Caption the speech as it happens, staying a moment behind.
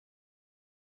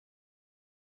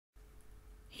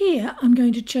Here I'm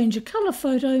going to change a colour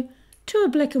photo to a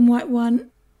black and white one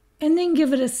and then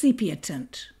give it a sepia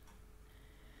tint.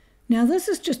 Now this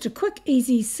is just a quick,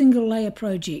 easy single layer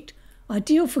project,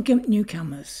 ideal for Gimp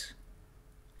newcomers.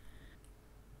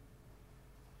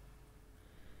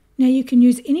 Now you can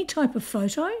use any type of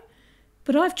photo,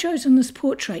 but I've chosen this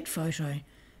portrait photo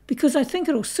because I think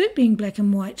it'll suit being black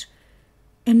and white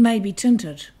and maybe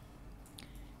tinted.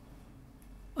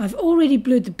 I've already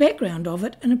blurred the background of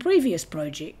it in a previous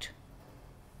project.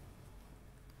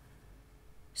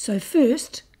 So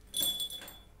first,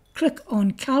 click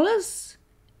on Colours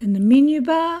in the menu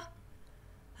bar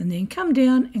and then come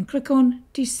down and click on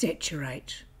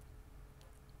Desaturate.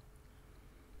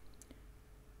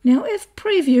 Now if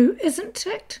Preview isn't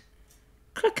ticked,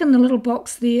 click in the little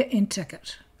box there and tick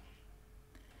it.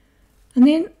 And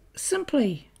then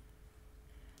simply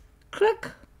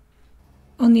click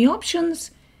on the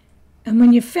options, and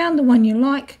when you've found the one you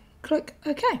like, click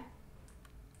OK.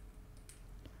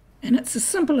 And it's as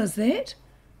simple as that.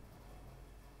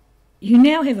 You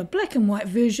now have a black and white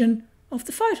version of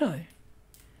the photo.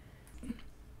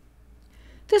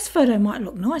 This photo might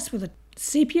look nice with a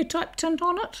sepia type tint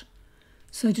on it.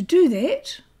 So to do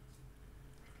that,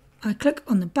 I click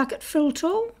on the bucket fill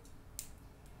tool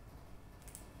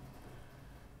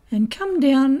and come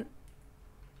down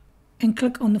and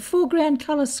click on the foreground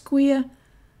colour square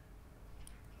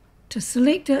to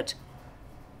select it,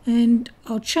 and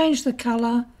I'll change the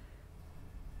colour.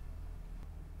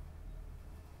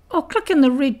 I'll click in the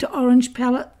red to orange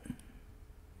palette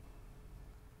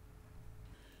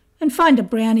and find a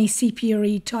browny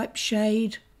sepia-y type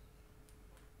shade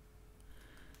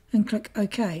and click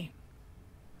OK.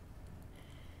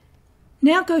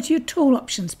 Now go to your Tool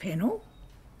Options panel,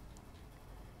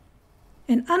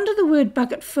 and under the word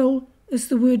Bucket Fill is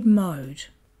the word Mode.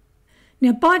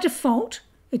 Now by default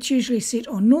it's usually set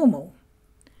on Normal,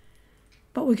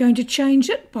 but we're going to change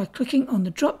it by clicking on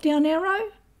the drop down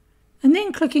arrow and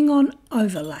then clicking on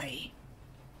Overlay.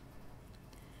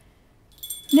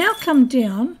 Now come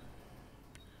down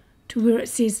to where it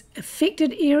says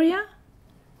Affected Area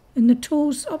in the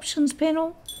Tools Options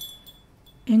panel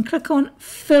and click on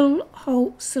Fill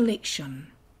Hole Selection.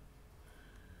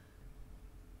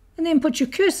 And then put your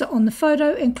cursor on the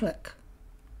photo and click.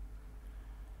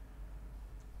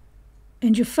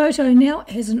 And your photo now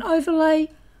has an overlay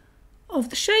of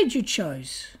the shade you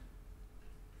chose.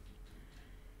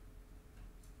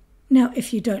 Now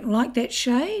if you don't like that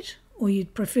shade, or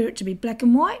you'd prefer it to be black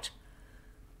and white,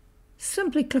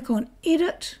 simply click on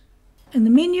Edit in the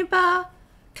menu bar,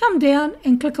 come down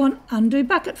and click on Undo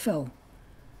Bucket Fill,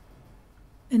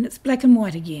 and it's black and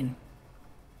white again.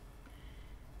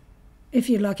 If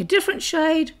you like a different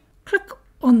shade, click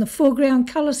on the foreground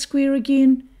colour square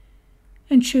again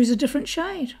and choose a different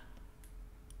shade.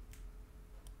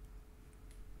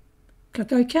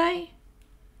 Click OK,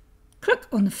 click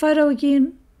on the photo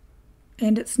again,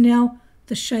 and it's now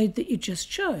the shade that you just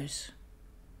chose.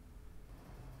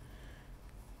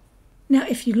 Now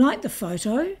if you like the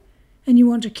photo and you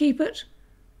want to keep it,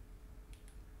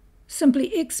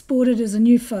 simply export it as a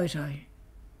new photo.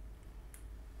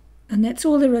 And that's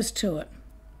all there is to it.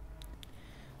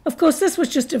 Of course, this was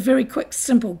just a very quick,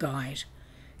 simple guide.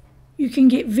 You can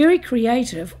get very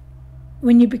creative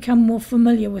when you become more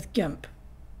familiar with Gimp.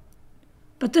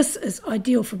 But this is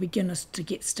ideal for beginners to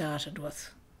get started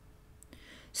with.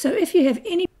 So if you have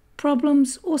any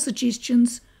problems or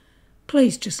suggestions,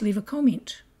 please just leave a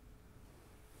comment.